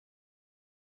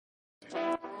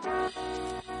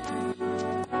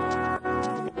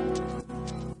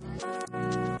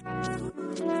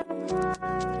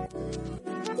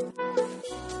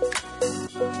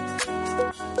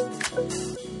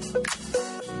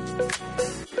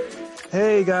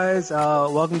Hey guys,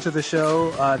 welcome to the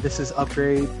show. This is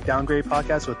Upgrade Downgrade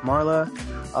Podcast with Marla,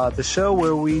 the show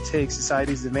where we take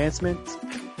society's advancements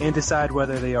and decide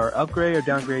whether they are upgrade or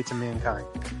downgrade to mankind.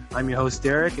 I'm your host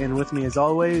Derek, and with me as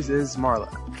always is Marla.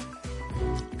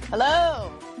 Hello.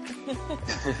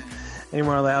 Hey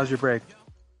Marla, how's your break?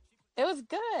 It was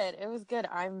good. It was good.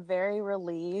 I'm very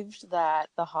relieved that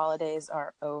the holidays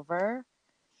are over.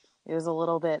 It was a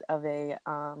little bit of a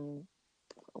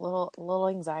little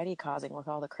anxiety causing with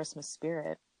all the Christmas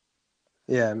spirit.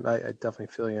 Yeah, I definitely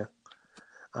feel you.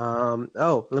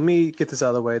 Let me get this out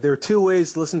of the way. There are two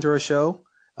ways to listen to our show.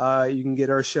 You can get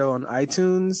our show on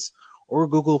iTunes or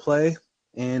Google Play,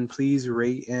 and please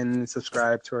rate and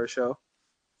subscribe to our show.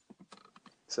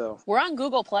 So we're on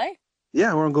Google Play?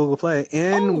 Yeah, we're on Google Play,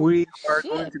 and we are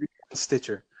going to be on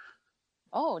Stitcher.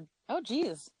 Oh,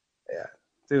 geez. Yeah,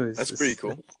 dude, that's pretty cool.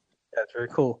 Yeah, it's very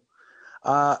cool.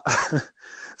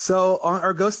 So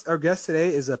our guest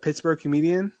today is a Pittsburgh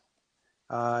comedian.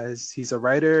 He's a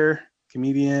writer,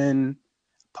 comedian,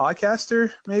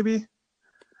 podcaster, maybe.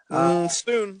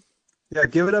 Soon. Yeah,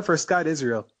 give it up for Scott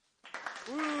Israel.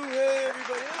 Woo, hey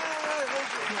everybody!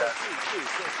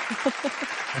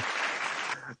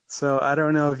 So I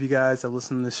don't know if you guys have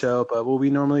listened to the show, but what we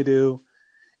normally do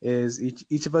is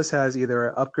each of us has either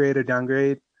an upgrade or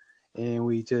downgrade, and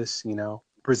we just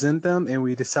present them, and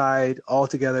we decide all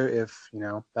together if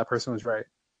that person was right.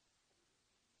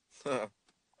 Huh.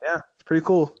 Yeah, it's pretty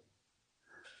cool.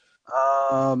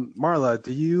 Marla,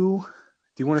 do you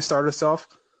want to start us off?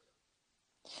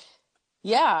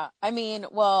 Yeah, I mean,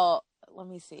 well, let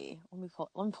me see. Let me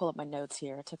pull up my notes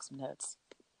here. I took some notes.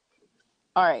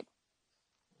 All right.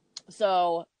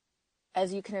 So,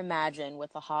 as you can imagine,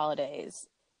 with the holidays,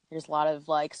 there's a lot of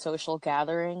social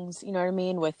gatherings. You know what I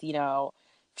mean? With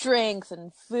drinks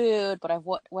and food. But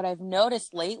what I've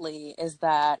noticed lately is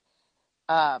that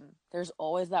there's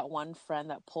always that one friend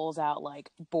that pulls out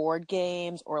board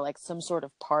games or some sort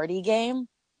of party game.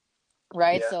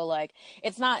 Right. Yeah. So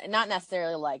it's not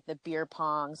necessarily the beer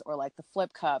pongs or the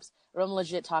flip cups, but I'm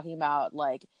legit talking about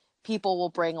people will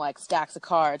bring stacks of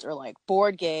cards or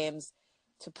board games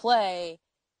to play.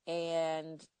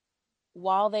 And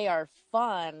while they are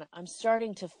fun, I'm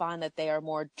starting to find that they are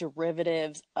more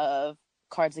derivatives of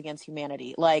Cards Against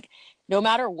Humanity. No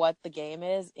matter what the game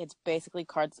is, it's basically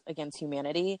Cards Against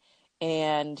Humanity.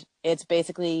 And it's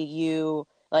basically you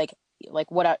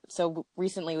so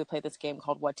recently we played this game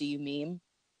called What Do You Meme?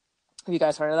 Have you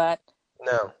guys heard of that?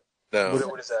 No.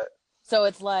 What is that? So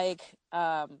it's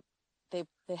they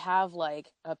have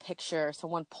a picture.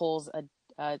 Someone pulls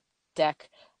a deck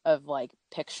of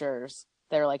pictures.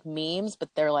 They're memes, but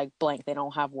they're blank. They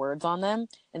don't have words on them.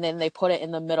 And then they put it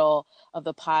in the middle of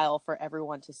the pile for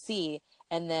everyone to see.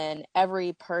 And then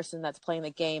every person that's playing the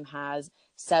game has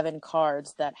 7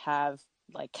 cards that have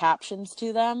captions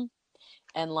to them.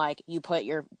 And you put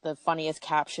the funniest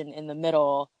caption in the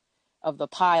middle of the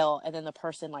pile, and then the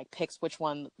person picks which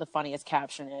one the funniest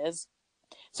caption is.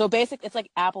 So basically it's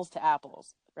apples to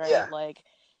apples, right? Yeah.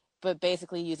 But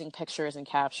basically using pictures and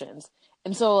captions.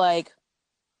 And so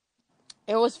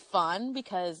it was fun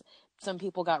because some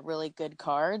people got really good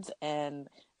cards and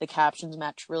the captions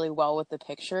matched really well with the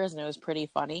pictures, and it was pretty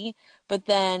funny. But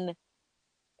then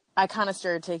I kind of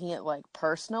started taking it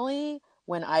personally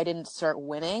when I didn't start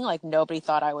winning. Nobody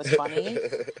thought I was funny.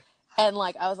 And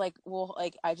I was well,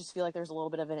 I just feel there's a little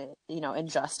bit of an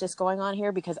injustice going on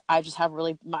here because I just have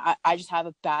I just have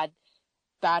a bad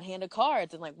hand of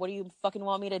cards, and what do you fucking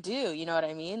want me to do? You know what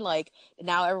I mean?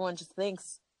 Now everyone just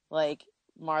thinks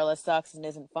Marla sucks and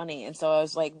isn't funny, and so I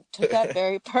was took that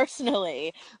very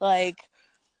personally. But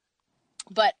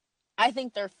I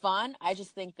think they're fun. I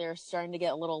just think they're starting to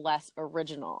get a little less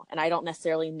original, and I don't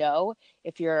necessarily know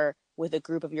if you're with a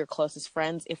group of your closest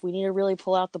friends if we need to really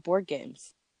pull out the board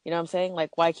games. You know what I'm saying?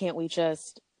 Why can't we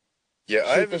just I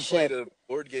haven't played a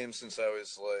board game since I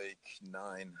was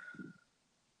 9.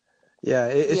 Yeah,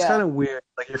 it's kind of weird.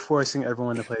 You're forcing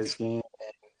everyone to play this game.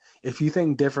 And if you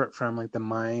think different from the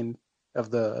mind of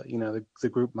the the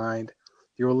group mind,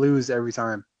 you'll lose every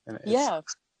time. And it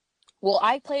sucks. Well,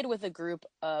 I played with a group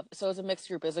of, so it was a mixed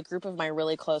group. It was a group of my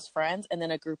really close friends and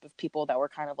then a group of people that were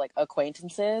kind of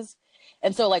acquaintances.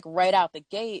 And so right out the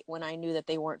gate, when I knew that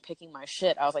they weren't picking my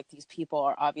shit, I was these people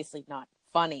are obviously not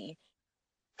funny.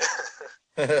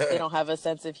 They don't have a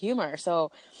sense of humor.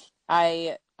 So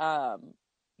I,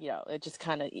 it just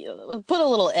kind of put a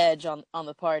little edge on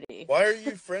the party. Why are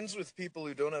you friends with people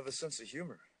who don't have a sense of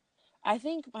humor? I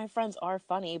think my friends are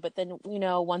funny, but then,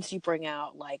 once you bring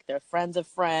out their friends of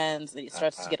friends, it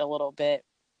starts to get a little bit,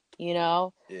 Yeah.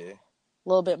 A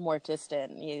little bit more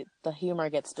distant. The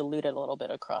humor gets diluted a little bit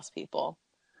across people.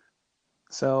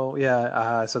 So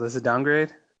yeah, so that's a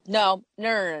downgrade. No,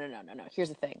 no. Here's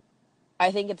the thing.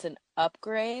 I think it's an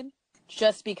upgrade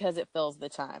just because it fills the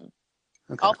time.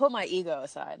 Okay. I'll put my ego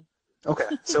aside. Okay.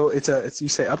 So it's you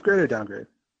say upgrade or downgrade?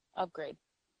 Upgrade.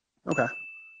 Okay.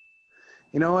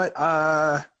 You know what?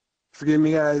 Forgive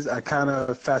me, guys. I kind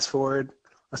of fast forward.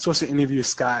 I'm supposed to interview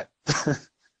Scott.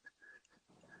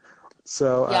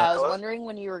 So Yeah, I was hello? wondering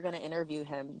when you were going to interview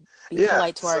him. Be Yeah.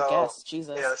 polite to our So guests.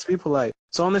 Jesus. yeah, let's be polite.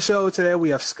 So on the show today we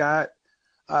have Scott.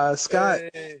 Scott.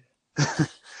 Hey, what's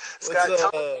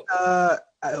Scott, tell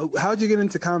me, how'd you get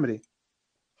into comedy?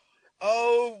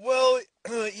 Oh well,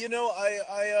 I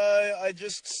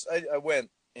went,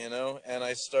 and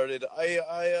I started.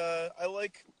 I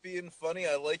like being funny.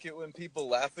 I like it when people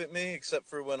laugh at me, except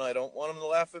for when I don't want them to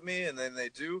laugh at me, and then they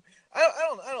do. I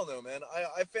don't know, man.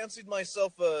 I fancied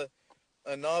myself a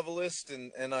novelist,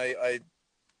 and I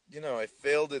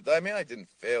failed it. I mean, I didn't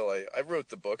fail. I wrote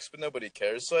the books, but nobody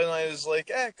cares. So then I was like,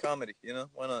 comedy.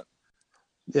 Why not?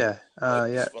 Yeah. Life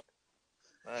is Yeah. fun.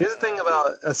 Here's the thing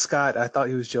about Scott. I thought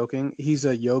he was joking. He's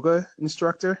a yoga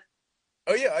instructor.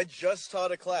 Oh yeah, I just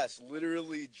taught a class,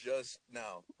 literally just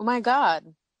now. Oh my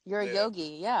God. You're a Yeah.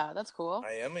 yogi. Yeah, that's cool.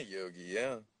 I am a yogi,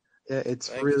 yeah. Yeah, it's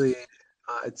Thanks. really,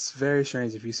 it's very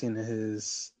strange if you've seen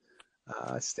his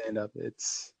stand up.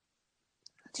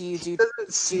 Do you do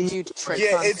Doesn't seem tricks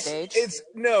Yeah, on stage? it's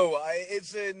no,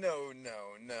 it's a no.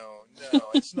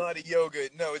 It's not a yoga.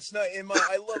 No, it's not in my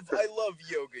I love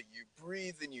yoga. You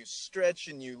breathe and you stretch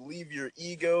and you leave your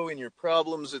ego and your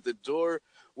problems at the door.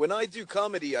 When I do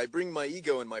comedy, I bring my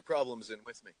ego and my problems in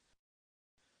with me.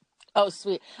 Oh,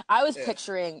 sweet. I was Yeah.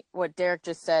 picturing what Derek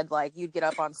just said, like you'd get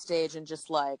up on stage and just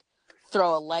like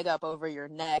throw a leg up over your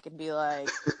neck and be like,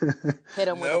 hit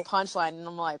him with a Nope. punchline. And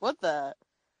I'm like, what the?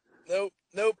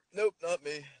 Nope, not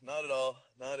me. Not at all.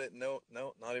 No,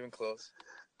 not even close.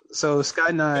 So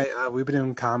Scott and I, we've been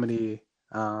doing comedy,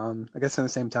 I guess in the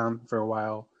same time for a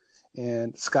while,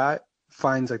 and Scott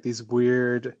finds like these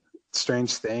weird,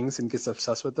 strange things and gets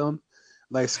obsessed with them.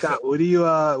 Like Scott, what are you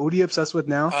obsessed with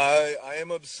now? I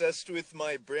am obsessed with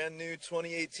my brand new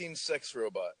 2018 sex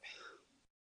robot.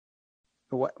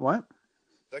 What?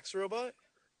 Sex robot?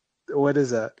 What is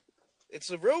that? It's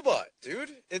a robot,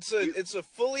 dude. It's a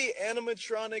fully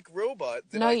animatronic robot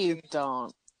that No, I you can.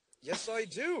 don't. Yes, I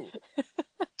do.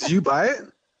 Did you buy it?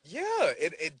 Yeah,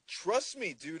 it trust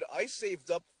me, dude. I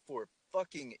saved up for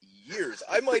fucking years.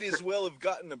 I might as well have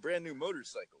gotten a brand new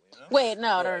motorcycle, Wait,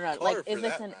 no. Or a Like, car, is for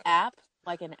this that an matter. app?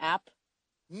 Like an app?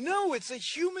 No, it's a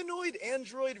humanoid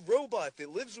android robot that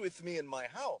lives with me in my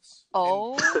house.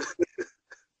 Oh,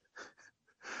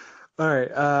 All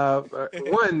right.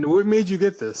 One, what made you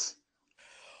get this?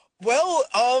 Well,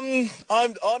 I've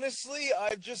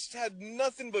just had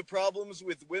nothing but problems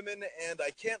with women, and I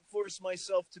can't force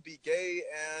myself to be gay,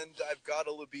 and I've got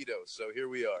a libido, so here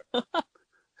we are.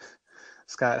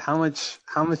 Scott, how much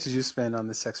did you spend on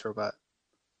the sex robot?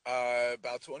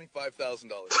 About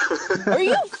 $25,000. are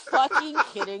you fucking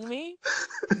kidding me?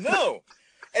 No,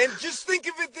 and just think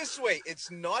of it this way: it's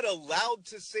not allowed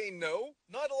to say no,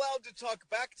 not allowed to talk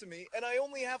back to me, and I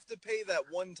only have to pay that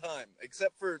one time,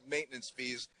 except for maintenance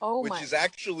fees, Oh which my. is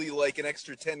actually like an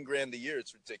extra 10 grand a year.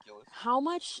 It's ridiculous. How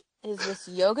much is this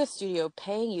yoga studio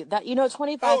paying you? That,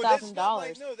 $25,000. Oh,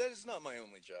 that is not my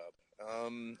only job.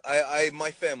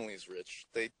 My family's rich.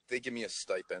 They give me a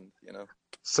stipend.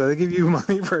 So they give you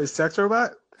money for a sex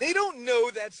robot? They don't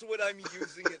know that's what I'm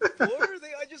using it for.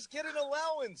 I just get an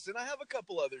allowance, and I have a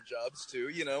couple other jobs too.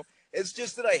 It's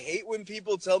just that I hate when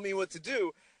people tell me what to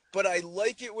do, but I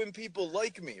like it when people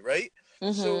like me, right?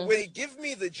 So when they give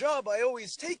me the job, I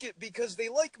always take it because they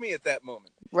like me at that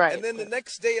moment. Right. And then the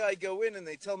next day I go in and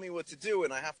they tell me what to do,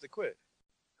 and I have to quit.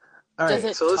 All Does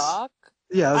right. it So talk?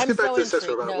 let's I'm get back so to the sex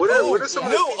intrigued. robot. No, What are some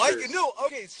of the features?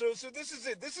 Okay, so this is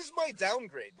it. This is my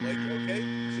downgrade. So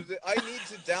I need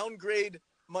to downgrade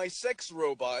my sex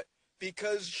robot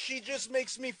because she just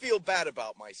makes me feel bad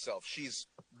about myself. She's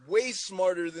way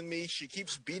smarter than me. She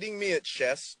keeps beating me at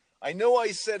chess. I know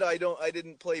I said I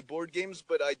didn't play board games,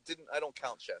 but I don't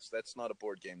count chess. That's not a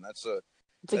board game. It's a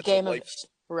game life, of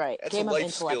right. that's Game a of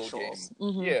life skill game. intellectuals.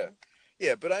 Mm-hmm. Yeah.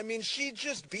 Yeah, but I mean, she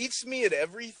just beats me at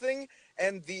everything.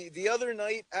 And the other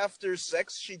night after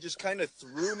sex, she just kind of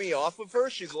threw me off of her.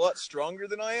 She's a lot stronger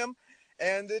than I am,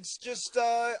 and it's just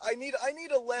I need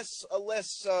a less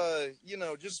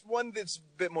just one that's a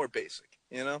bit more basic.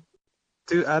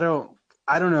 Dude, I don't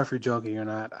know if you're joking or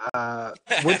not.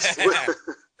 What's But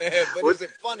what, is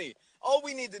it funny? All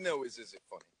we need to know is it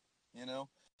funny?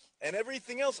 And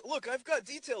everything else. Look, I've got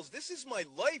details. This is my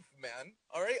life, man.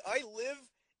 All right, I live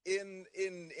in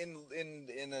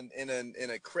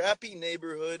a crappy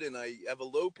neighborhood, and I have a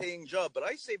low paying job, but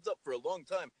I saved up for a long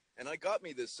time, and I got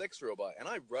me this sex robot, and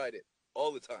I ride it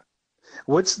all the time.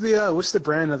 What's the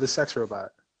brand of the sex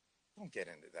robot? Don't get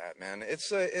into that, man.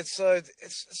 It's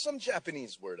some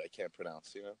Japanese word I can't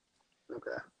pronounce. You know.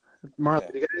 Okay. Marley,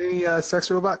 Yeah. you got any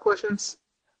sex robot questions?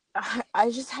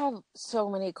 I just have so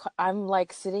many. I'm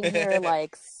like sitting here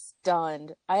like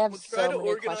stunned. I have Well, try so to many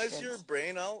organize your questions.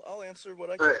 brain. I'll answer what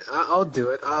I All can. right, I'll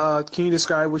do it. Can you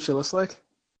describe what she looks like?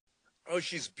 Oh,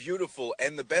 she's beautiful,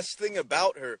 and the best thing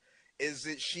about her is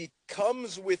that she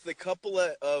comes with a couple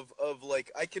of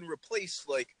like I can replace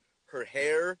like her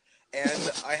hair,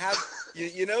 and I have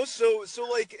you know so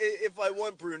like if I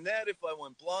want brunette, if I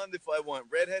want blonde, if I want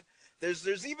redhead,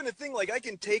 there's even a thing like I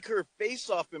can take her face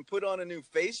off and put on a new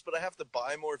face, but I have to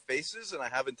buy more faces, and I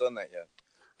haven't done that yet.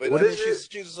 But What I mean, is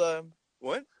it? she's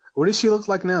what? What does she look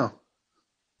like now?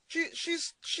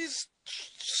 She's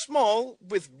small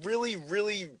with really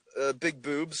big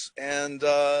boobs, and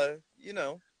you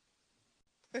know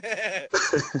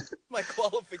my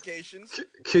qualifications.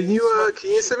 Can you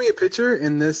send me a picture?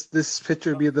 And this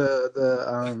picture be the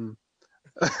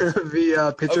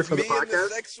the picture Of for the me and the podcast?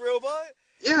 sex robot?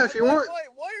 Yeah, if you want.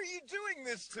 Why are you doing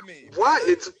this to me,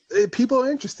 Why? man? People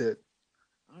are interested.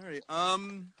 All right.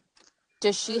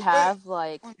 Does she Wait. have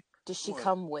like? Does she What?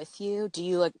 come with you? Do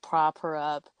you like prop her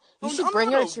up? You Oh, should I'm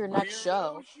bring not her a to your next weirdo.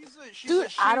 show, She's dude. a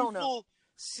I don't know. shameful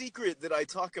secret that I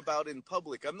talk about in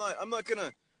public. I'm not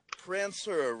gonna prance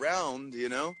her around. You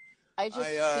know. I I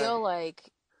just feel like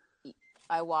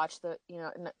I watch the,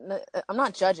 I'm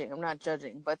not judging. I'm not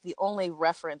judging. But the only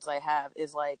reference I have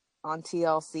is like on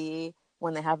TLC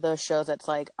when they have those shows that's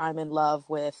like I'm in love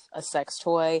with a sex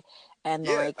toy, and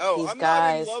Yeah. like Oh, these I'm not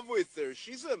in guys. love with her.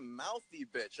 She's a mouthy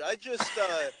bitch.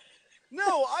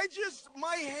 No,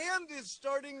 my hand is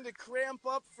starting to cramp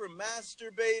up from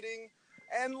masturbating.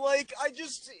 And, like,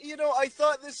 I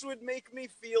thought this would make me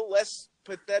feel less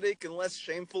pathetic and less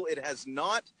shameful. It has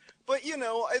not. But,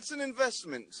 it's an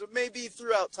investment. So maybe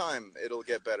throughout time it'll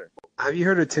get better. Have you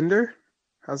heard of Tinder?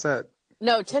 How's that?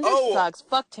 No, Tinder Oh, sucks.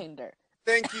 Fuck Tinder.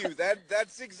 thank you.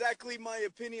 That's exactly my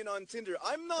opinion on Tinder.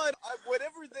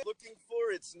 Whatever they're looking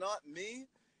for, it's not me.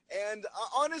 And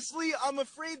honestly, I'm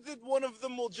afraid that one of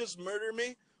them will just murder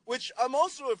me, which I'm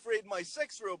also afraid my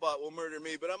sex robot will murder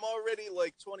me, but I'm already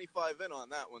like 25 in on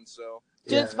that one, so.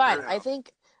 Dude, Yeah. it's fine. You I know.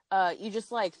 think you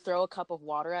just like throw a cup of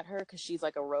water at her because she's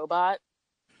like a robot.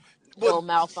 It'll Well,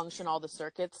 malfunction all the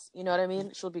circuits. You know what I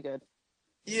mean? She'll be good.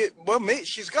 yeah, well, mate,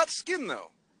 she's got skin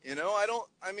though.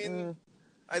 I mean,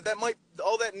 Mm,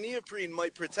 all that neoprene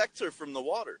might protect her from the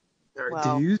water. All right,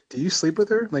 well, do you sleep with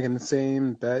her like in the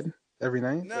same bed every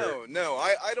night? Or- No,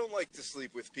 I don't like to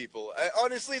sleep with people.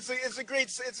 Honestly, it's a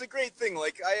great thing.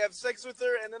 Like I have sex with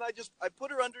her, and then I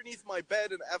put her underneath my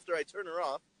bed, and after I turn her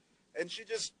off, and she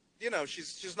just,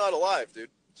 she's not alive, dude.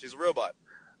 She's a robot.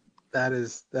 That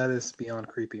is beyond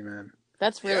creepy, man.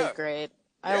 that's really Yeah, great.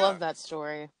 I yeah. love that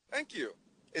story. Thank you.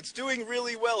 It's doing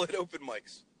really well at open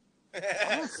mics.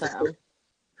 Awesome.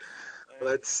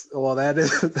 That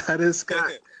is that is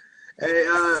Scott. Hey,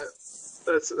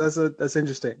 that's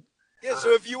interesting. Yeah,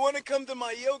 so if you want to come to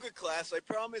my yoga class, I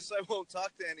promise I won't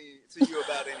talk to you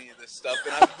about any of this stuff,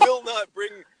 and I will not bring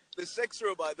the sex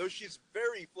robot, though she's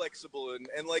very flexible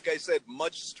and like I said,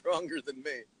 much stronger than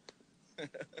me.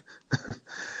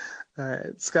 All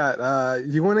right, Scott.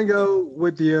 You want to go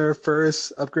with your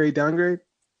first upgrade downgrade?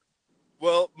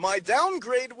 Well, my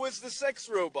downgrade was the sex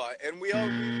robot, and we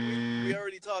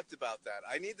already talked about that.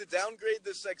 I need to downgrade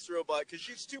the sex robot because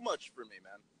she's too much for me,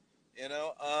 man.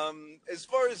 As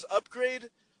far as upgrade,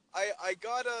 I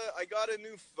got a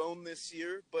new phone this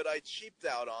year, but I cheaped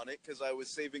out on it because I was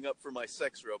saving up for my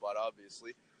sex robot,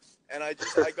 obviously. And I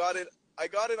got an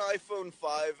iPhone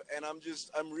 5, and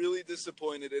I'm really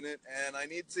disappointed in it, and I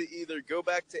need to either go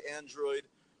back to Android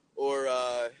or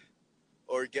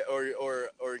get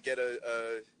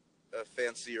a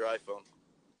fancier iPhone.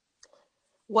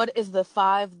 What is the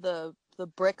 5? The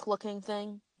brick looking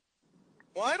thing?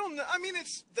 Well, I don't know. I mean,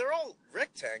 they're all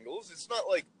rectangles. It's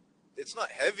not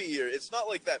heavy, or it's not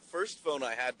like that first phone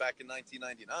I had back in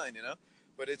 1999,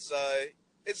 But it's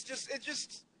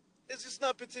just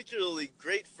not particularly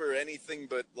great for anything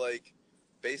but like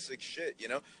basic shit,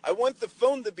 I want the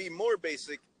phone to be more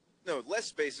basic. No,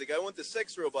 less basic. I want the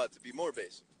sex robot to be more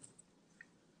basic.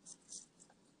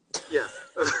 Yeah.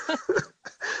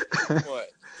 What?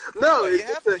 No, Well, you it's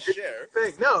have just to a share.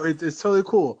 thing. No, it's totally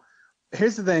cool.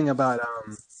 Here's the thing about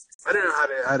I don't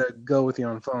know how to go with you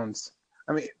on phones.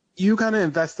 I mean, you kind of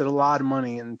invested a lot of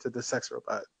money into the sex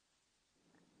robot.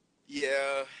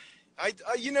 Yeah,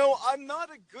 I'm not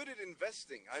good at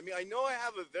investing. I mean, I know I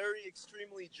have a very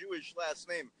extremely Jewish last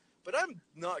name, but I'm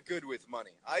not good with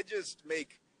money. I just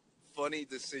make funny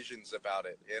decisions about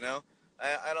it. I don't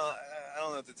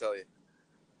know what to tell you.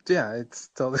 Yeah, it's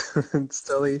totally, it's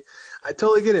totally, I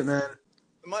totally get it, man.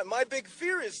 My big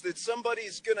fear is that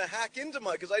somebody's gonna hack into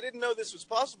because I didn't know this was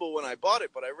possible when I bought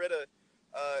it, but I read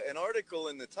an article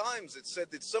in the Times that said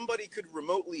that somebody could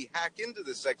remotely hack into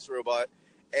the sex robot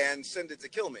and send it to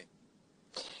kill me.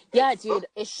 Yeah, dude.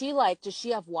 Does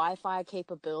she have Wi-Fi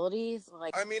capabilities?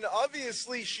 Like, I mean,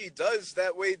 obviously she does.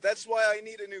 That's why I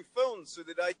need a new phone so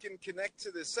that I can connect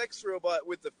to the sex robot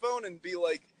with the phone and be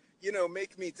like,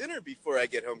 make me dinner before I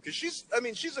get home. Because she's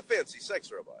a fancy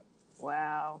sex robot.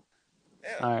 wow.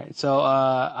 Yeah. All right, so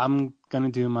I'm gonna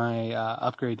do my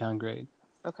upgrade downgrade.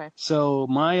 Okay. So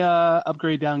my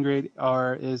upgrade downgrade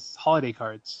is holiday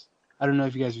cards. I don't know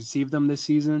if you guys received them this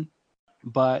season,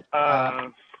 but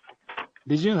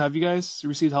did you? Have you guys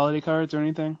received holiday cards or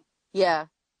anything? Yeah.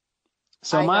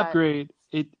 So my upgrade,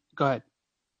 go ahead.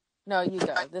 No, you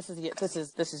go. This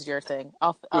is your thing.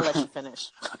 I'll let you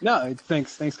finish. No,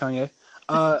 thanks, Kanye.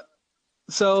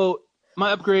 So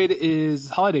my upgrade is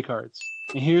holiday cards,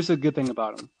 and here's the good thing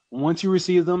about them. Once you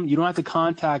receive them, you don't have to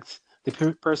contact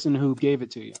the person who gave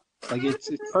it to you. Like it's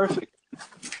perfect.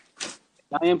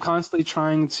 I am constantly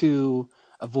trying to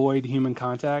avoid human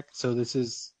contact, so this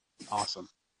is awesome.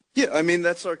 Yeah, I mean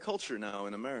that's our culture now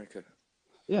in America.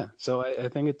 Yeah, so I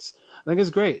think it's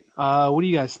great. What do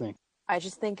you guys think? I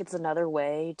just think it's another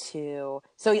way to.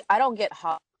 So I don't get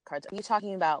hot cards. Are you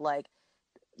talking about like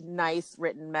nice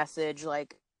written message,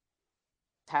 like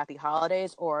happy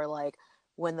holidays, or like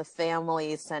when the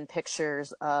families send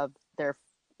pictures of their,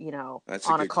 That's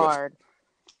on a card?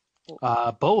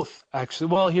 Both, actually.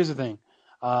 Well, here's the thing.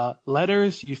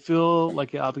 Letters, you feel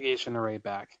like an obligation to write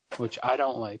back, which I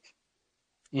don't like.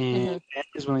 And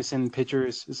is when they send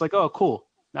pictures, it's like, oh, cool.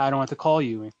 Now I don't have to call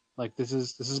you. Like this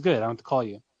is good. I don't have to call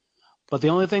you. But the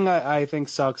only thing I think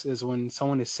sucks is when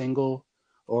someone is single,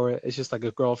 or it's just like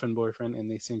a girlfriend, boyfriend,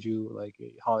 and they send you like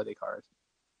a holiday card.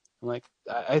 I'm like,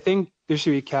 I think there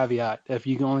should be a caveat if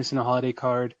you can only send a holiday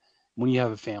card when you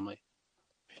have a family.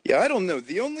 Yeah, I don't know.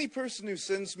 The only person who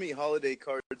sends me holiday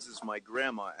cards is my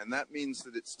grandma, and that means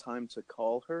that it's time to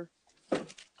call her.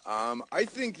 I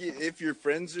think if your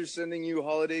friends are sending you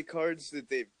holiday cards, that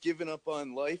they've given up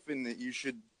on life and that you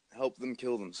should help them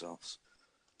kill themselves.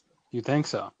 You think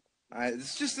so?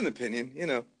 It's just an opinion,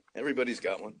 Everybody's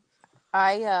got one.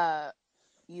 I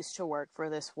used to work for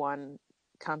this one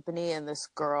company, and this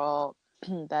girl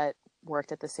that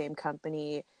worked at the same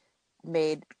company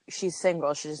she's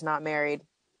single, she's not married,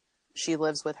 she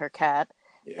lives with her cat,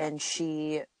 and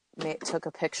she took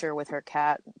a picture with her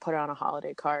cat, put it on a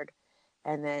holiday card,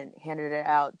 and then handed it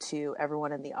out to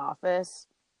everyone in the office.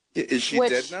 Is she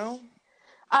dead now?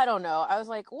 I don't know. I was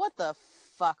like, what the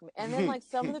fuck? And then like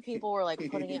some of the people were like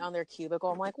putting it on their cubicle.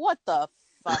 I'm like, what the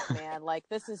fuck, man? Like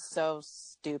this is so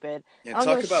stupid. Yeah,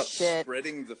 talk about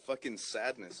spreading the fucking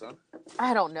sadness, huh?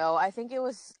 I don't know. I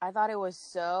thought it was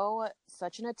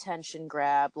such an attention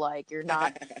grab. Like you're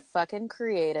not fucking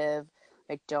creative.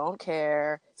 I don't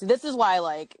care. So this is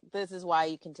why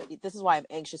I'm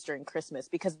anxious during Christmas,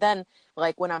 because then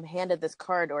like when I'm handed this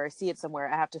card or I see it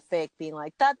somewhere, I have to fake being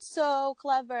like, that's so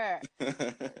clever.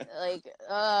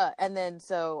 And then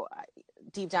so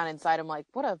deep down inside, I'm like,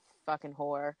 what a fucking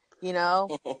whore,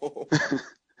 Because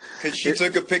she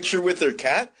took a picture with her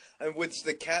cat, and was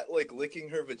the cat like licking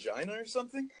her vagina or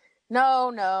something? No.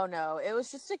 It was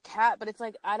just a cat, but it's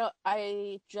like,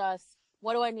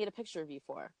 what do I need a picture of you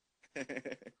for?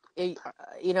 Yeah,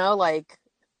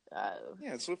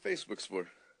 it's what Facebook's for.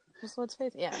 What's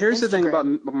Facebook? Yeah. Here's Instagram. the thing about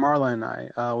Marla and I.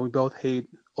 We both hate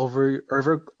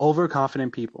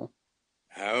overconfident people.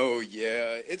 Oh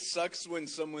yeah, it sucks when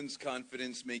someone's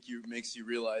confidence makes you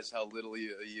realize how little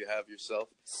you have yourself.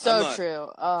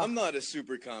 True. I'm not a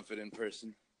super confident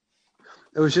person.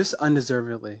 It was just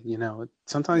undeservedly,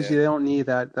 Sometimes you don't need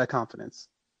that confidence.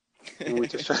 And we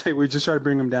just try to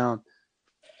bring them down.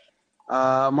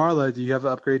 Marla, do you have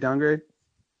an upgrade downgrade?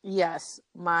 Yes,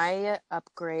 my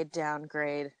upgrade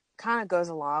downgrade kind of goes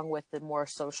along with the more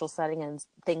social setting and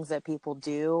things that people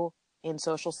do in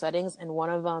social settings, and one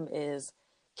of them is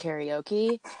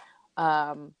karaoke.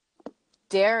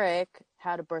 Derek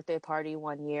had a birthday party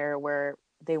one year where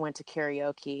they went to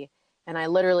karaoke, and I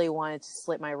literally wanted to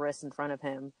slit my wrist in front of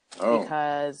him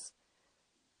because,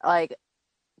 like,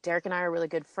 Derek and I are really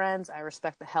good friends. I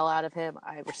respect the hell out of him.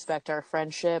 I respect our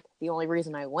friendship. The only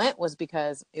reason I went was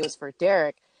because it was for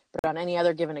Derek. But on any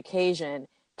other given occasion,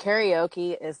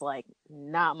 karaoke is like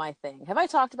not my thing. Have I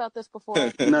talked about this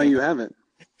before? No, you haven't.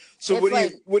 So It's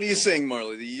like what are you saying,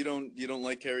 Marley? That you don't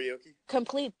like karaoke?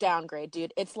 complete downgrade,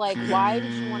 dude. It's like, why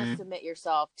did you want to submit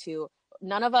yourself to?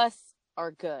 None of us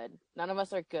are good. None of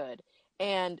us are good.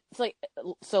 And it's like,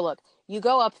 so look, you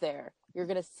go up there, you're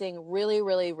gonna sing really,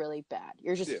 really, really bad.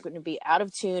 You're just Yeah. going to be out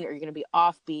of tune, or you're gonna be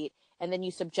offbeat, and then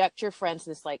you subject your friends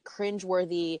to this like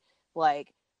cringeworthy,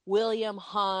 like William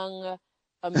Hung,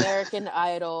 American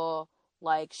Idol,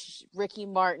 like Ricky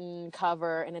Martin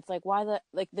cover, and it's like, why the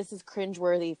like this is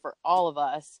cringeworthy for all of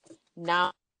us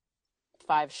now.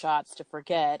 5 shots to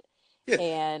forget, Yeah.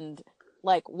 and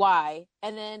like, why?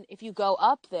 And then if you go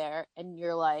up there and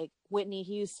you're like Whitney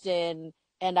Houston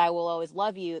and I Will Always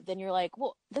Love You, then you're like,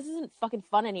 well, this isn't fucking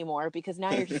fun anymore because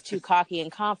now you're just too cocky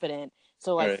and confident,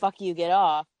 so like, Right. fuck you, get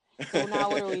off. So now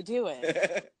what are we doing?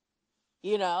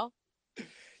 You know?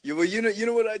 Yeah, well, you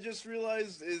know what I just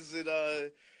realized is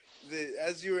that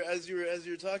as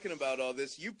you're talking about all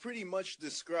this, you pretty much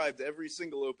described every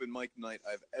single open mic night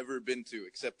I've ever been to,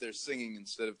 except they're singing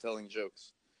instead of telling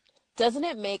jokes. Doesn't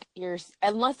it make yours,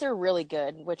 unless they're really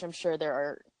good, which I'm sure there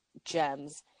are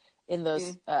gems in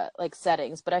those like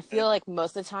settings, but I feel like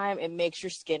most of the time it makes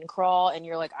your skin crawl and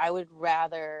you're like, I would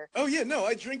rather. Oh yeah, no,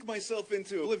 I drink myself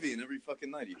into oblivion every fucking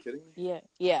night. Are you kidding me?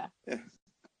 Yeah.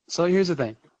 So here's the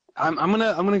thing. I'm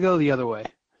gonna go the other way.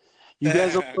 You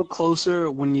guys will feel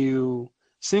closer when you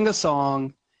sing a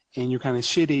song and you're kind of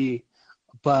shitty,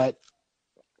 but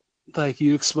like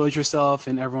you expose yourself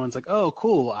and everyone's like, oh,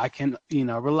 cool, I can,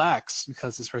 relax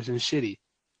because this person is shitty.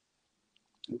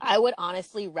 I would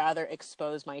honestly rather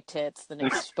expose my tits than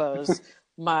expose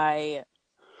my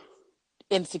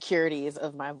insecurities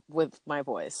with my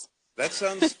voice. That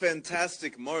sounds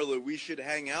fantastic, Marla. We should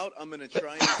hang out. I'm gonna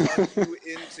try and talk you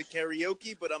into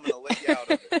karaoke, but I'm gonna let you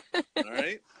out of it. All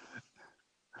right?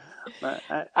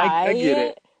 I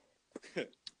get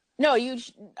it. No,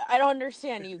 I don't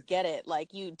understand. You get it.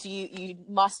 Like, you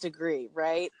must agree,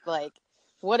 right? Like,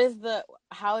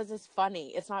 how is this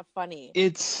funny? It's not funny.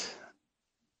 It's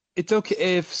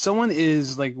okay. If someone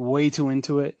is like way too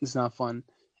into it, it's not fun.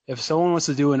 If someone wants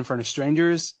to do it in front of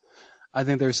strangers, I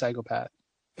think they're a psychopath.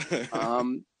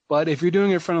 But if you're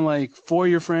doing it in front of like 4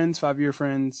 of your friends, 5 of your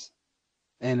friends,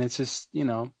 and it's just,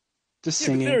 just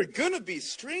singing. But there are gonna be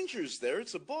strangers there.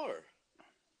 It's a bar.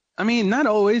 I mean, not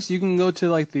always. You can go to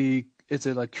like is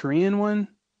it like Korean one?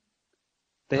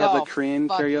 They have like Korean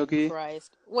karaoke.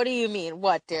 Christ. What do you mean?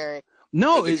 What, Derek?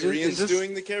 No, the Koreans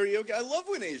doing the karaoke. I love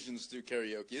when Asians do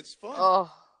karaoke. It's fun. Oh.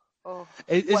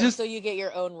 It's just so you get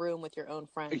your own room with your own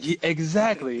friends.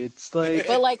 Exactly. It's like.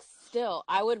 But like, still,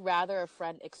 I would rather a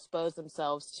friend expose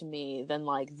themselves to me than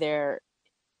like their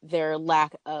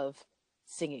lack of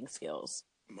singing skills.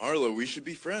 Marlo, we should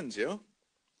be friends, yo.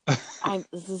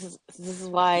 This is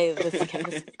why this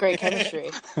is great chemistry.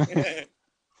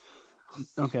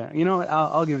 Okay, you know what?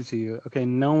 I'll give it to you. Okay,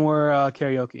 no more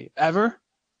karaoke ever.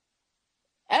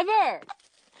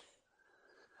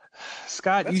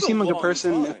 Scott, That's you seem like a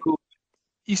person time.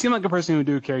 you seem like a person who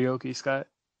do karaoke, Scott.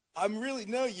 I'm really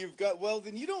no. Well,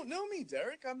 then you don't know me,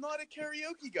 Derek. I'm not a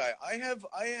karaoke guy.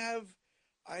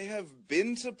 I have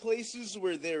been to places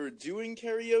where they're doing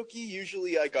karaoke.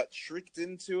 Usually, I got tricked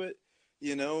into it.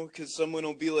 Because someone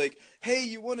will be like, hey,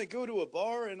 you want to go to a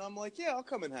bar? And I'm like, yeah, I'll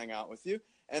come and hang out with you.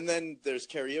 And then there's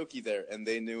karaoke there, and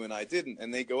they knew and I didn't.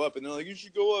 And they go up, and they're like, you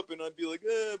should go up. And I'd be like,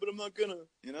 but I'm not gonna.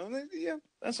 And yeah,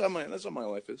 that's how my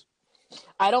life is.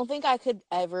 I don't think I could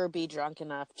ever be drunk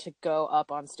enough to go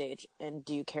up on stage and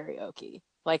do karaoke.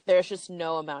 Like, there's just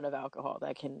no amount of alcohol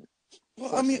that can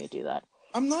force me to do that.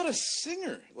 I'm not a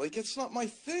singer. Like, it's not my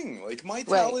thing. Like, my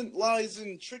talent lies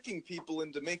in tricking people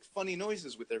into make funny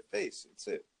noises with their face. That's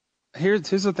it. Here's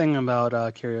the thing about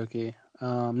karaoke.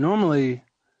 Normally,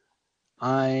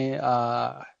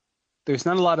 there's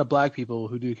not a lot of black people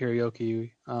who do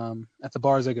karaoke at the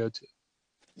bars I go to.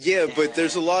 Yeah, but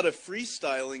there's a lot of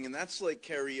freestyling, and that's like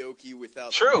karaoke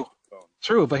without the microphone.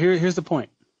 True, but here's the point.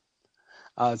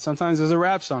 Sometimes there's a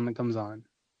rap song that comes on.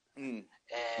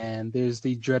 And there's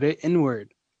the dreaded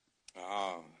N-word.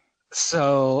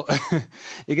 So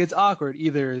it gets awkward.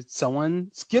 Either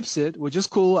someone skips it, which is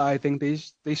cool. I think they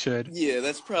should. Yeah,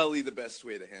 that's probably the best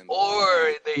way to handle it.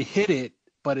 Or they hit it,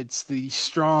 but it's the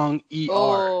strong ER.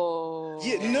 Oh.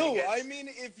 Yeah, no, I mean,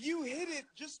 if you hit it,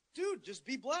 just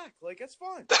be black. Like, that's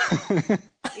fine.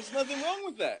 There's nothing wrong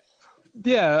with that.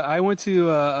 Yeah, I went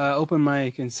to open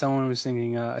mic and someone was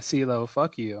singing CeeLo,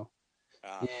 Fuck You.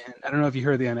 And I don't know if you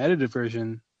heard the unedited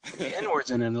version. The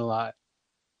N-word's in it a lot.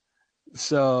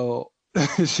 So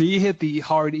she hit the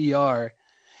hard ER.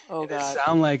 Oh, God. It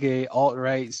sounded like a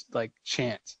alt-right like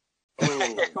chant.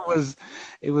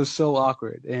 It was so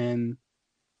awkward. And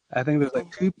I think there's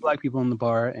like 2 black people in the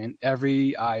bar, and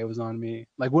every eye was on me.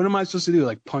 Like, what am I supposed to do?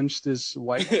 Like, punch this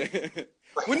white?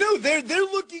 Well, no, they're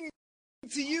looking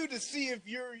to you to see if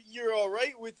you're all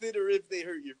right with it or if they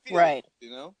hurt your feelings. Right. You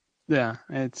know. Yeah,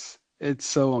 it's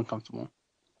so uncomfortable.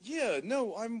 Yeah,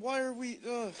 no, why are we,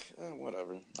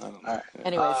 whatever, I don't know. All right.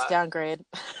 Anyways, downgrade.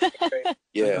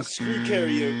 Yeah, screw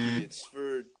karaoke, it's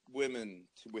for women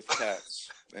with cats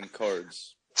and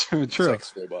cards, True.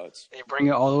 sex robots. They bring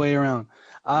it all the way around.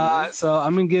 So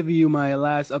I'm gonna give you my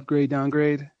last upgrade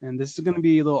downgrade, and this is gonna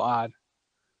be a little odd.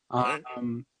 Right.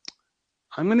 I'm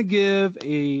gonna give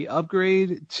a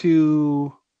upgrade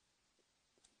to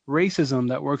racism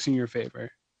that works in your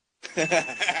favor.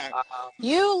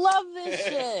 You love this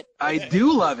shit. I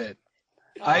do love it.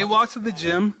 I Oh. walk to the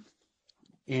gym,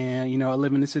 and I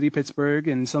live in the city of Pittsburgh,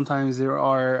 and sometimes there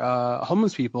are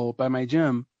homeless people by my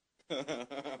gym,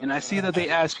 and I see that they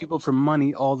ask people for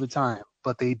money all the time,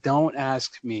 but they don't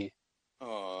ask me,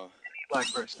 Aw.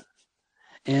 black person.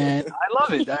 And I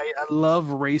love it. I love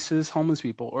racist homeless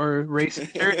people or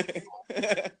racist charity people.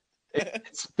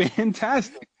 It's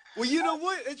fantastic. Well, you know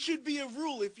what? It should be a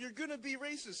rule. If you're gonna be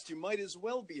racist, you might as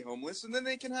well be homeless, and then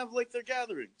they can have, like, their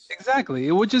gatherings. Exactly.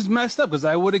 It was just messed up because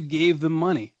I would have gave them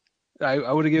money.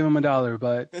 I would have given them $1,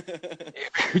 but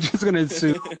if you're just gonna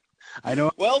assume, I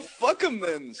know. Well, fuck them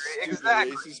then, stupid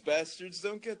Exactly. racist bastards.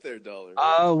 Don't get their dollar.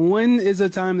 When is a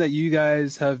time that you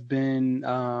guys have been,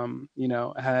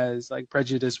 has like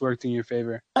prejudice worked in your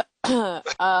favor? When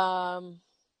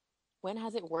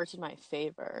has it worked in my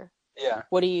favor? Yeah.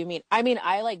 What do you mean? I mean,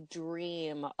 I like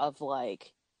dream of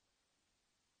like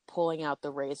pulling out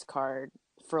the race card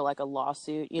for like a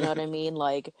lawsuit. You know what I mean?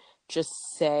 Like, just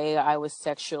say I was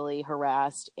sexually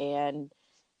harassed and,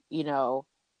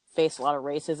 face a lot of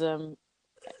racism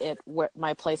at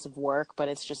my place of work, but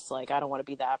it's just like I don't want to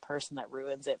be that person that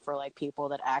ruins it for like people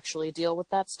that actually deal with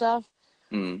that stuff.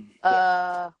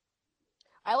 I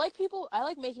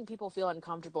like making people feel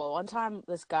uncomfortable. One time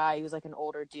this guy, he was like an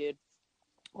older dude,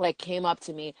 like came up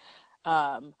to me,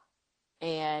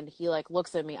 and he like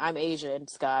looks at me. I'm Asian,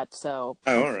 Scott, so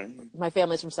Oh, all right. my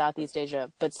family's from Southeast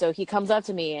Asia. But so he comes up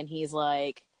to me and he's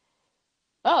like,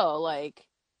 "Oh, like,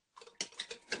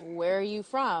 where are you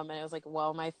from?" And I was like,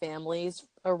 "Well, my family's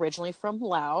originally from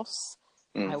Laos.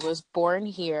 I was born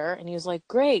here." And he was like,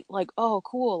 "Great, like, oh,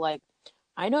 cool, like,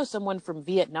 I know someone from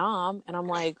Vietnam." And I'm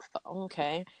like,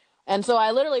 "Okay." And so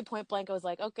I literally point blank, I was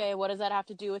like, "Okay, what does that have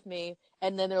to do with me?"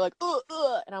 And then they're like,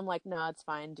 and I'm like, "No, it's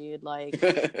fine, dude. Like,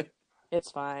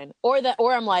 it's fine." Or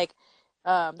I'm like,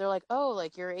 they're like, "Oh,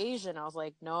 like you're Asian." I was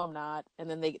like, "No, I'm not." And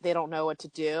then they don't know what to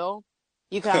do.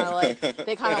 You kind of like,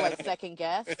 they kind of like second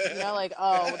guess, like,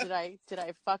 "Oh, did I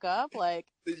fuck up? Like,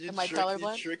 am I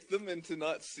colorblind?" You trick them into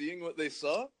not seeing what they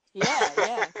saw?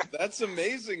 Yeah. That's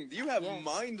amazing. You have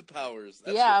mind powers.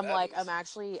 That's I'm what like, that is. I'm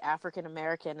actually African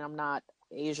American. I'm not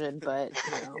Asian, but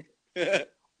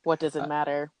what does it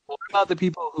matter? What about the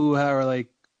people who are like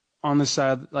on the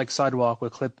sidewalk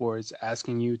with clipboards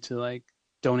asking you to like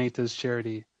donate to this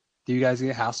charity? Do you guys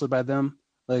get hassled by them?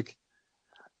 Like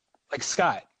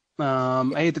Scott.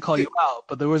 I hate to call you out,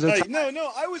 but there was a time.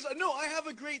 I have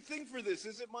a great thing for this.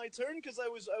 Is it my turn? Because I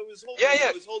was holding. Yeah.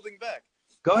 I was holding back.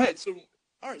 Go ahead.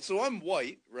 All right, so I'm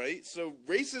white, right? So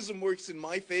racism works in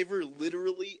my favor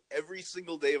literally every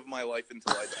single day of my life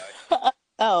until I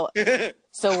die.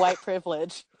 So white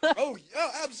privilege. Oh, yeah,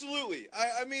 absolutely.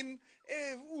 I mean,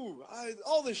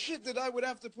 all the shit that I would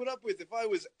have to put up with if I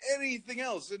was anything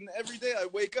else. And every day I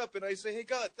wake up and I say, "Hey,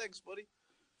 God, thanks, buddy."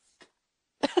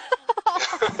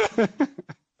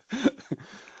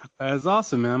 That's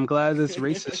awesome, man. I'm glad this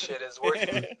racist shit is working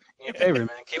in your favor, man.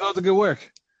 Keep up the good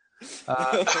work.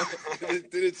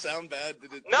 Did it sound bad?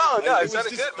 No, it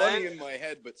sounded good, man. Funny in my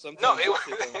head, but sometimes no, it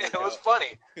was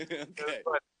funny. Okay. It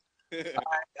was funny.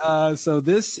 All right, so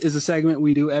this is a segment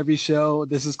we do every show.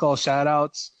 This is called Shout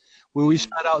Outs, where we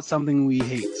shout out something we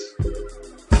hate.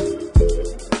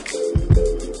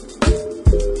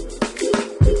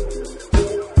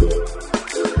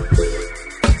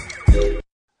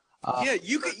 Yeah,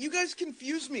 you guys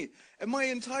confuse me. And my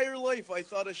entire life, I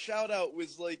thought a shout out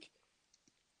was like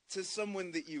to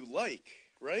someone that you like,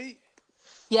 right?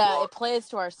 Yeah, well, it plays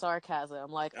to our sarcasm.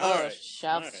 Like, right,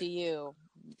 shouts to you,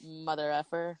 mother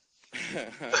effer.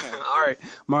 All right,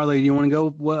 Marley, do you want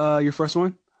to go? Your first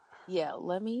one? Yeah,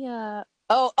 let me.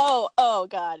 Oh,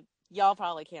 God, y'all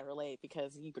probably can't relate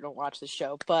because you don't watch the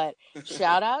show. But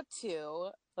shout out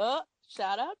to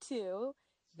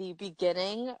the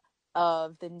beginning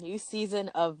of the new season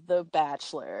of The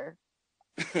Bachelor.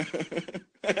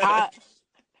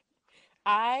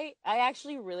 I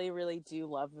actually really, really do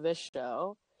love this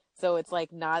show. so it's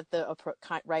like not the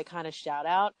right kind of shout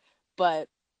out, but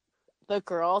the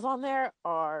girls on there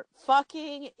are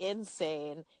fucking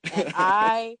insane, and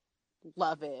I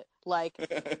love it. Like,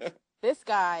 this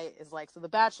guy is like, so the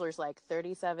Bachelor's like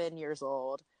 37 years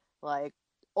old, like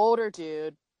older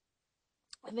dude,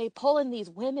 and they pull in these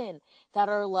women that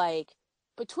are like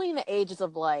between the ages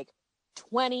of like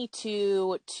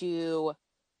 22 to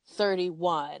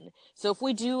 31. So if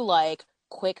we do like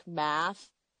quick math,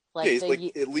 Yeah, like he's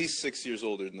like at least 6 years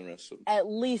older than the rest of them. at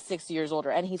least 6 years older,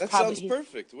 and That sounds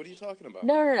perfect. What are you talking about?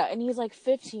 No, and he's like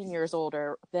 15 years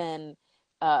older than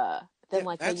like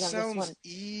the that youngest one. sounds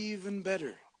even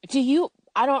better.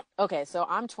 Okay, so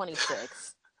I'm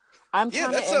 26. I'm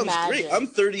trying that to sounds imagine. great. I'm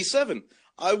 37.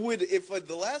 I would, if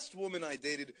the last woman I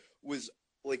dated was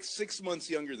like 6 months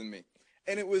younger than me,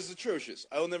 and it was atrocious.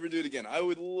 I will never do it again. I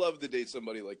would love to date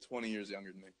somebody like 20 years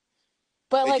younger than me.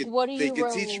 But like, what do you? They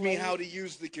could teach me how to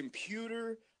use the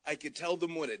computer. I could tell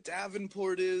them what a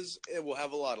Davenport is. We'll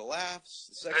have a lot of laughs.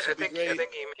 The sex will be great.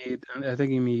 I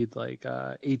think he made like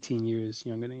 18 years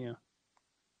younger than you.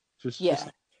 Just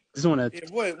want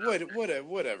to.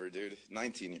 Whatever, dude.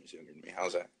 19 years younger than me.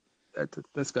 How's that?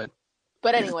 That's good.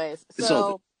 But anyways,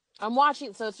 so I'm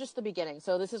watching. So it's just the beginning.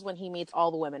 So this is when he meets all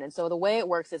the women, and so the way it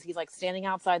works is he's like standing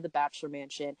outside the bachelor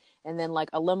mansion, and then like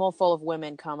a limo full of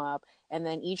women come up, and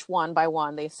then each one by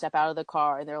one they step out of the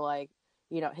car, and they're like,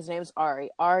 his name's Ari.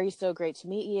 Ari, so great to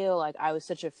meet you. Like, I was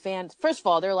such a fan. First of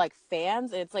all, they're like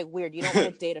fans, and it's like weird. You don't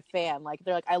want to date a fan. Like,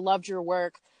 they're like, I loved your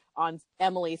work on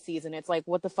Emily's season. It's like,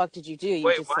 what the fuck did you do?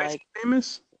 Wait, why is he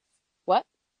famous? What?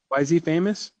 Why is he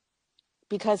famous?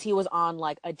 Because he was on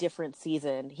like a different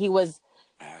season. He was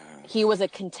a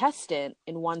contestant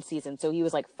in one season, so he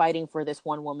was like fighting for this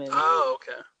one woman. Oh,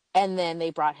 okay. And then they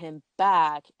brought him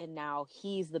back, and now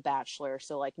he's the Bachelor.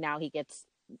 So like now he gets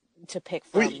to pick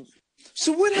from. Wait,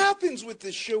 so what happens with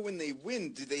this show when they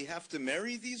win? Do they have to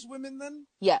marry these women then?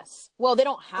 Yes. Well, they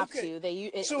don't have to.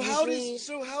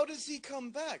 How does he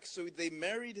come back? So they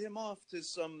married him off to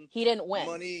some he didn't win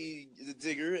money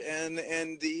digger, and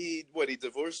he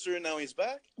divorced her, and now he's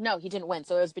back? No, he didn't win.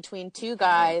 So it was between two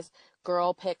guys.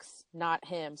 Girl picks not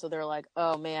him. So they're like,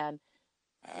 oh man,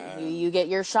 you get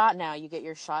your shot now. You get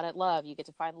your shot at love. You get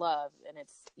to find love, and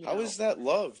it's how is that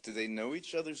love? Do they know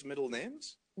each other's middle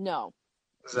names? No.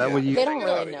 Is that what you? They don't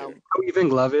really know. What do you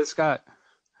think love is, Scott?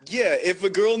 Yeah, if a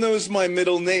girl knows my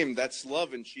middle name, that's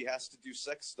love, and she has to do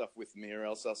sex stuff with me, or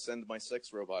else I'll send my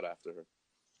sex robot after her.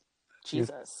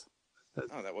 Jesus.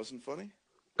 Oh, that wasn't funny?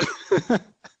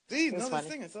 Dude, another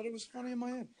thing. I thought it was funny in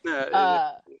my head.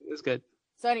 It was good.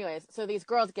 So anyways, so these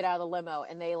girls get out of the limo,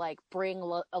 and they like bring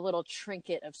a little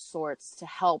trinket of sorts to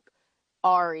help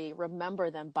Ari remember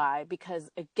them by,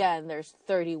 because again, there's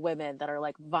 30 women that are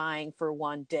like vying for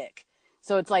one dick.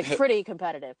 So it's like pretty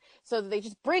competitive. So they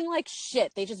just bring like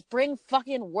shit. They just bring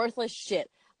fucking worthless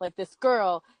shit. Like this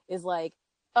girl is like,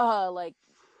 my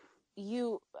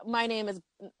name is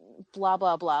blah,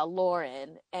 blah, blah,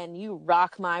 Lauren, and you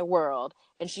rock my world.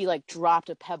 And she like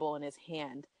dropped a pebble in his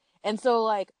hand. And so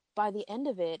like by the end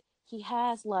of it, he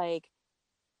has like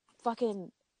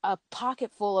fucking a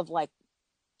pocket full of like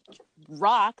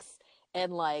rocks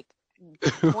and like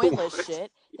pointless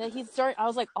shit that he's starting. I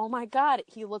was like, oh my god,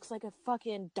 he looks like a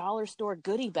fucking dollar store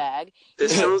goodie bag.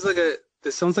 This sounds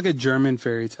like a German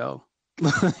fairy tale.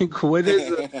 Like, what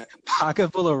is a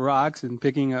pocket full of rocks and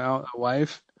picking out a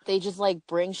wife? They just like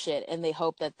bring shit, and they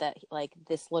hope that like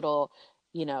this little,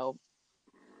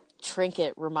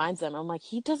 trinket reminds them. I'm like,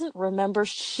 he doesn't remember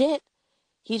shit.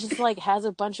 He just like has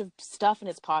a bunch of stuff in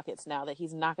his pockets now that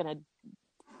he's not gonna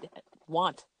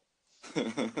want.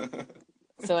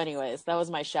 So anyways, that was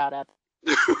my shout out.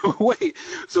 Wait,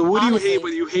 so what do you hate?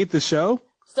 When you hate the show?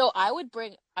 So I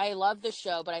love the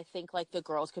show, but I think like the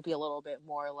girls could be a little bit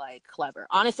more like clever.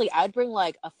 Honestly, I'd bring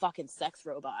like a fucking sex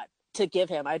robot to give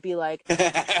him. I'd be like,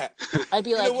 hey,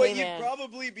 you'd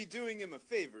probably be doing him a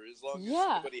favor as long as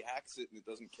somebody hacks it and it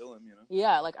doesn't kill him,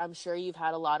 Yeah, like I'm sure you've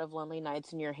had a lot of lonely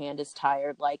nights and your hand is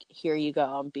tired. Like, here you go,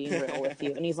 I'm being real with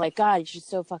you. And he's like, God, you're just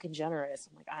so fucking generous.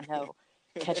 I'm like, I know.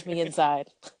 Catch me inside.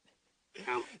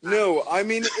 No, I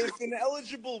mean, if an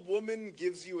eligible woman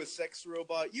gives you a sex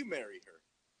robot, you marry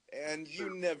her, and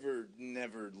you never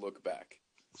look back.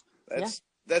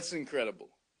 That's incredible.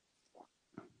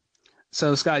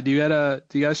 So Scott, do you got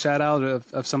a shout out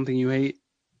of something you hate?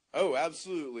 Oh,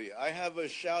 absolutely. I have a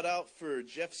shout out for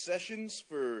Jeff Sessions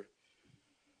for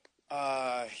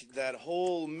that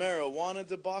whole marijuana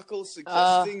debacle,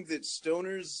 suggesting that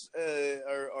stoners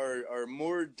are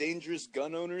more dangerous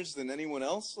gun owners than anyone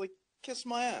else. Like, kiss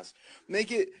my ass.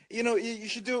 Make it, you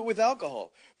should do it with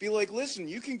alcohol. Be like, listen,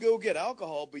 you can go get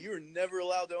alcohol, but you're never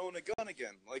allowed to own a gun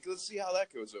again. Like, let's see how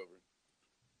that goes over.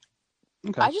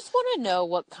 Okay. I just want to know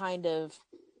what kind of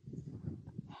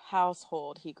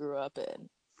household he grew up in.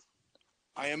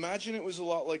 I imagine it was a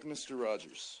lot like Mr.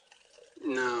 Rogers.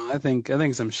 No, I think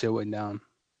some shit went down.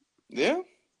 Yeah?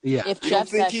 Yeah. If You Jeff don't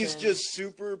think Sessions, he's just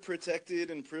super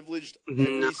protected and privileged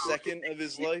every second of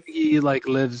his life? He like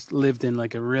lived in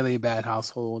like a really bad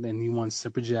household, and he wants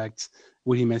to project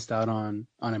what he missed out on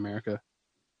America.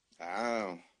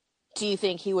 Oh. do you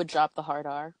think he would drop the hard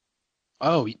R?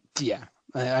 Oh yeah,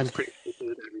 I'm pretty sure he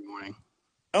does it every morning.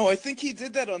 Oh, I think he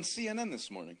did that on CNN this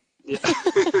morning. Yeah.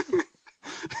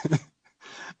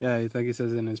 Yeah, I think he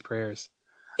says it in his prayers.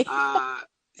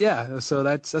 Yeah, so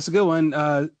that's a good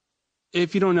one.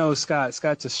 If you don't know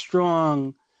Scott's a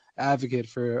strong advocate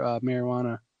for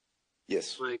marijuana,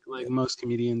 Yes. like most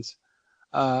comedians.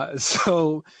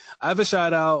 So I have a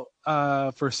shout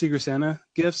out for Secret Santa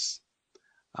gifts.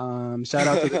 Shout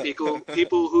out to the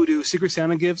people who do Secret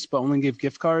Santa gifts but only give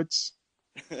gift cards,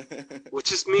 which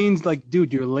just means like,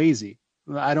 dude, you're lazy.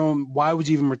 Why would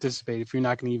you even participate if you're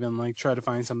not going to even like try to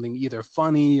find something either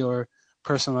funny or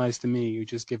personalized to me? You're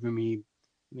just giving me,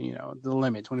 the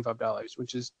limit, $25,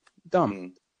 which is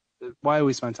dumb. Why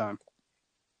waste my time?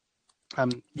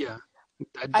 Yeah.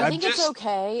 I think it's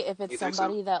okay if it's You think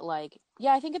somebody that like,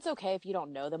 yeah, I think it's okay if you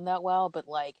don't know them that well, but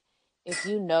like if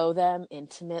you know them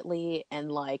intimately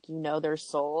and like you know their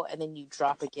soul and then you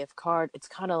drop a gift card, it's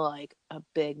kind of like a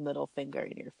big middle finger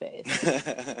in your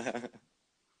face.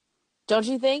 Don't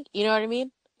you think? You know what I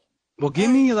mean? Well, give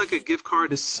me like a gift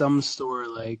card to some store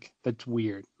like that's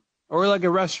weird, or like a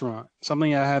restaurant,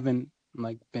 something I haven't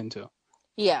like been to.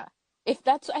 Yeah. I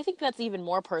think that's even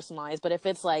more personalized, but if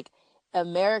it's like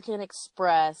American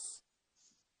Express,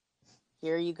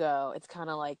 here you go. It's kind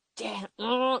of like, damn,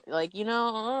 like,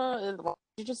 why don't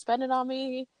you just spend it on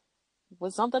me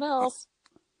with something else?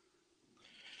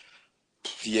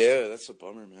 Yeah, that's a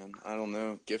bummer, man. I don't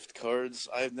know. Gift cards.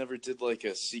 I've never did like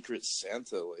a Secret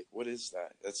Santa. Like, what is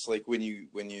that? That's like when you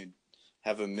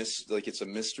have like it's a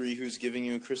mystery who's giving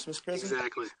you a Christmas present.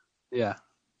 Exactly. Yeah.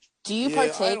 Do you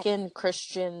partake in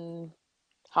Christian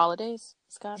holidays,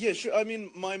 Scott? Yeah, sure. I mean,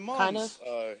 my mom's kind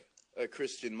of? a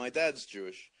Christian. My dad's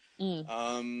Jewish.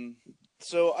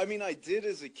 So I mean, I did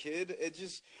as a kid. It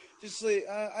just like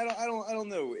I don't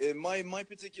know. My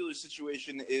particular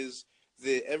situation is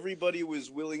that everybody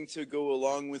was willing to go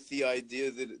along with the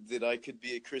idea that I could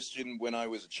be a Christian when I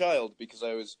was a child because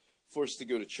I was forced to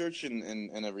go to church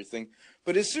and everything.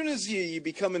 But as soon as you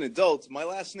become an adult, my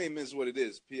last name is what it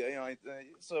is.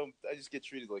 So I just get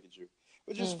treated like a Jew,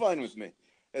 which is fine with me.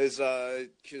 Because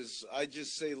I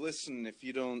just say, listen, if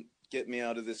you don't get me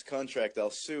out of this contract,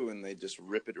 I'll sue, and they just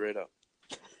rip it right up.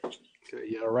 Okay,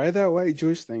 you gotta write that white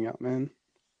Jewish thing out, man.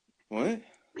 What?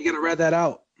 You gotta write that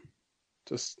out.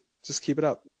 Just keep it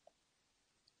up.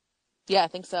 Yeah, I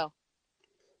think so.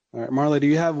 All right, Marla, do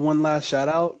you have one last shout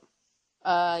out?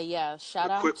 Yeah,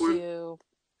 shout out to...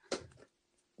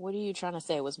 What are you trying to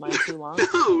say? Was mine too long?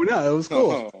 No, it was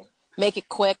cool. Make it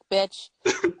quick, bitch.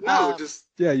 No,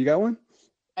 you got one?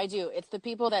 I do. It's the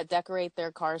people that decorate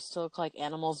their cars to look like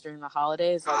animals during the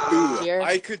holidays. Like Ooh, year.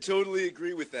 I could totally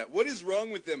agree with that. What is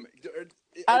wrong with them?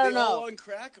 I Are don't they know. all on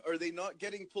crack? Are they not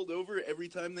getting pulled over every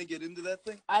time they get into that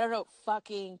thing? I don't know.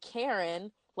 Fucking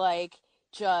Karen, like,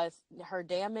 just her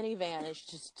damn minivan is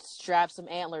just strapped some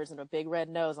antlers and a big red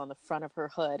nose on the front of her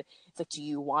hood. It's like, do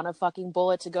you want a fucking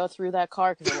bullet to go through that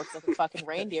car? Because it looks like a fucking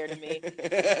reindeer to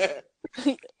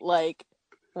me. Like,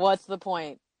 what's the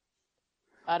point?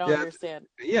 I don't understand.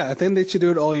 Yeah, I think they should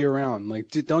do it all year round. Like,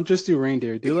 don't just do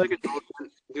reindeer. Do like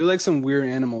do like some weird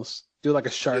animals. Do like a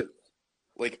shark.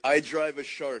 Like, I drive a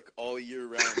shark all year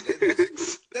round.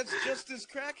 That's just as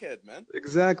crackhead, man.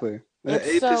 Exactly.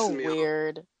 It's so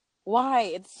weird. Why?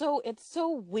 It's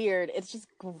so weird. It's just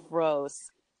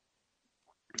gross.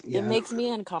 Yeah, it makes me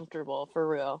uncomfortable, for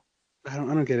real. I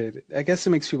don't get it. I guess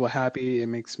it makes people happy. It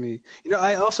makes me...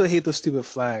 I also hate those stupid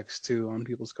flags, too, on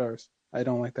people's cars. I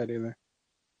don't like that either.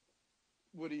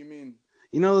 What do you mean?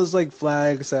 Those, like,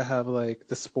 flags that have, like,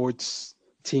 the sports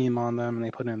team on them and they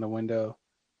put it in the window?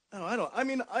 Oh,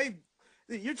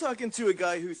 you're talking to a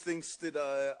guy who thinks that,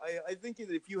 I think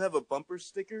that if you have a bumper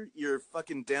sticker, you're a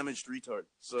fucking damaged retard.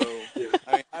 So,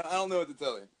 I don't know what to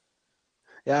tell you.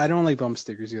 Yeah, I don't like bump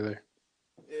stickers either.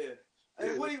 Yeah.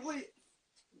 What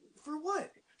for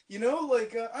what?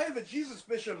 I have a Jesus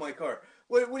fish on my car.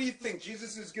 What do you think?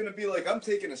 Jesus is gonna be like, I'm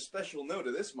taking a special note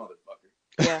of this motherfucker.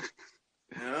 Yeah.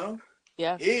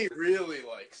 Yeah. He really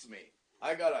likes me.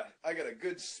 I got a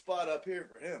good spot up here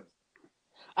for him.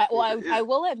 I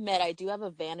will admit I do have a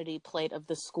vanity plate of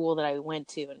the school that I went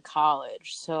to in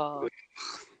college, so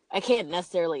I can't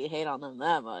necessarily hate on them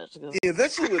that much. Yeah,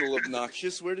 that's a little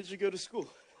obnoxious. Where did you go to school?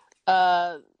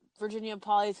 Virginia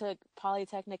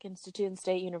Polytechnic Institute and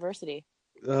State University.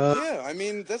 Yeah, I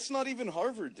mean that's not even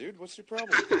Harvard, dude. What's your problem?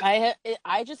 I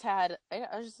just had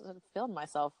filmed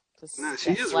myself. No,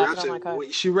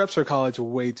 she reps her college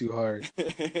way too hard.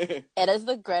 It is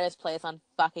the greatest place on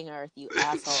fucking earth, you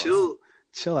assholes.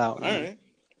 Chill out, man.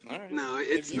 All right. No,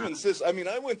 it's if you not. insist. I mean,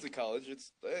 I went to college.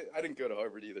 I didn't go to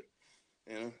Harvard either.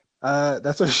 You know.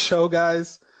 That's our show,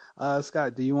 guys.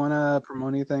 Scott, do you want to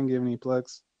promote anything? Give any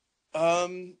plugs?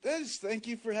 Thank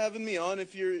you for having me on.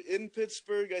 If you're in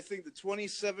Pittsburgh, I think the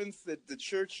 27th that the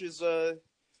church is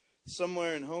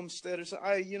somewhere in Homestead or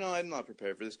something. I'm not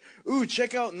prepared for this. Ooh,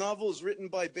 check out novels written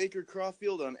by Baker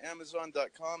Caulfield on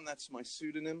Amazon.com. That's my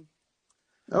pseudonym.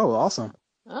 Oh, awesome.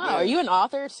 Oh, yeah. Are you an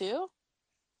author too?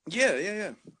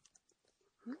 Yeah.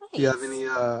 Nice. Do you have any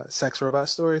sex robot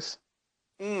stories?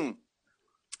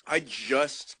 I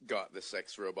just got the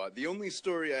sex robot. The only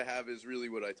story I have is really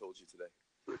what I told you today.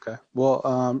 Okay.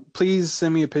 Well, please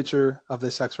send me a picture of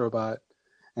the sex robot,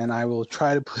 and I will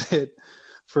try to put it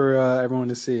for everyone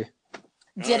to see.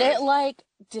 Did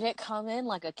it come in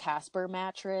like a Casper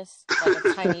mattress, like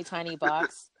a tiny, tiny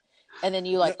box, and then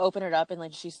you open it up and then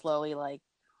she slowly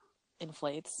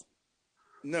inflates?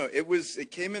 No, it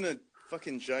came in a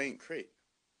fucking giant crate.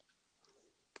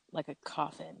 Like a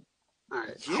coffin. All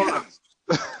right. Yeah.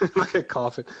 Like a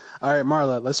coffin. All right,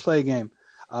 Marla, let's play a game.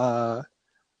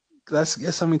 Let's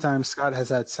guess how many times Scott has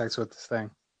had sex with this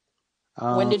thing.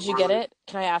 When did you get it?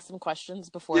 Can I ask some questions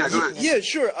before? Yeah, go ahead. Yeah,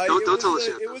 sure. Don't tell us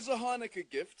yet. It was a Hanukkah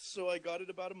gift, so I got it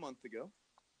about a month ago.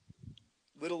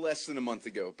 Little less than a month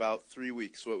ago, about 3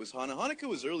 weeks. So it was Hanukkah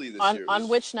was early this year. On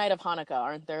which night of Hanukkah?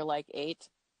 Aren't there 8?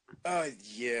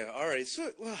 Yeah. All right. So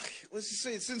let's just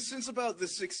say since about the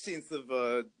 16th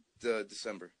of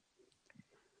December.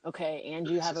 Okay, and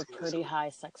you have a pretty high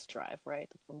sex drive, right?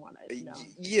 From what I know.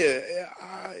 Yeah.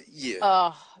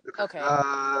 Okay.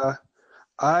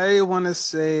 I want to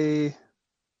say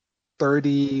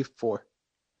 34.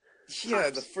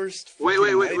 Yeah, the first.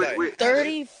 Wait.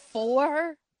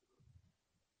 34?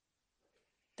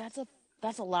 That's a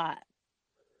lot.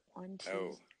 1,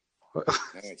 2. No,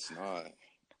 it's not.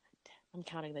 I'm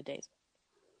counting the days.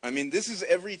 I mean, this is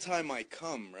every time I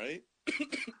come, right?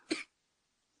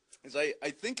 I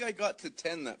think I got to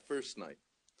 10 that first night.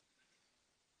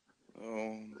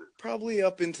 Oh, probably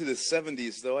up into the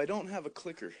 70s, though. I don't have a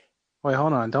clicker. Wait,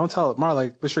 hold on. Don't tell it.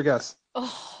 Marla, what's your guess?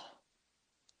 Oh.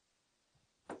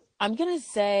 I'm going to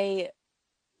say,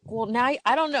 well, now,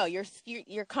 I don't know.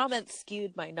 Your comments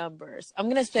skewed my numbers. I'm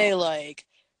going to say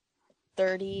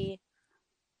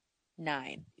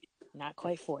 39. Not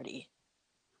quite 40.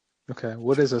 Okay,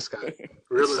 what is this guy?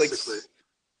 Realistically.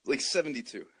 Like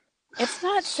 72. It's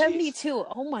not 72.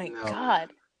 Oh my God.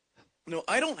 No,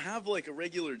 I don't have a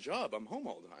regular job. I'm home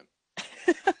all the time.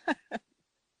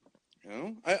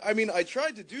 I mean, I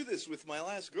tried to do this with my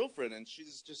last girlfriend, and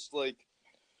she's just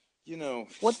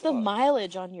What's the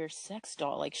mileage on your sex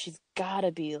doll? She's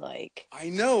gotta be I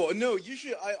know. No, you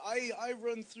should. I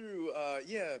run through.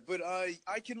 Yeah, but I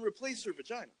can replace her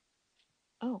vagina.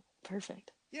 Oh,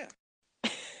 perfect. Yeah.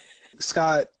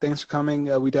 Scott, thanks for coming.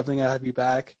 We definitely gotta have you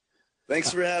back.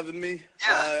 Thanks for having me.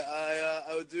 Yeah.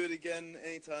 I would do it again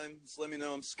anytime. Just let me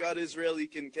know. I'm Scott Israel. You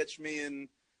can catch me in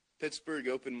Pittsburgh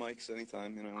open mics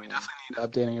anytime. We definitely need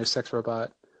updating your sex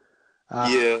robot.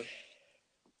 Yeah.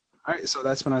 All right, so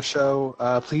that's been our show.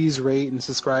 Please rate and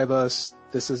subscribe us.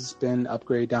 This has been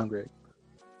Upgrade Downgrade.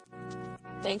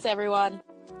 Thanks, everyone.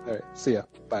 All right, see ya.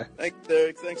 Bye. Thanks,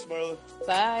 Derek. Thanks, Marla.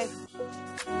 Bye.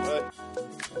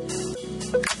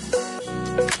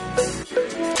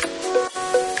 Bye.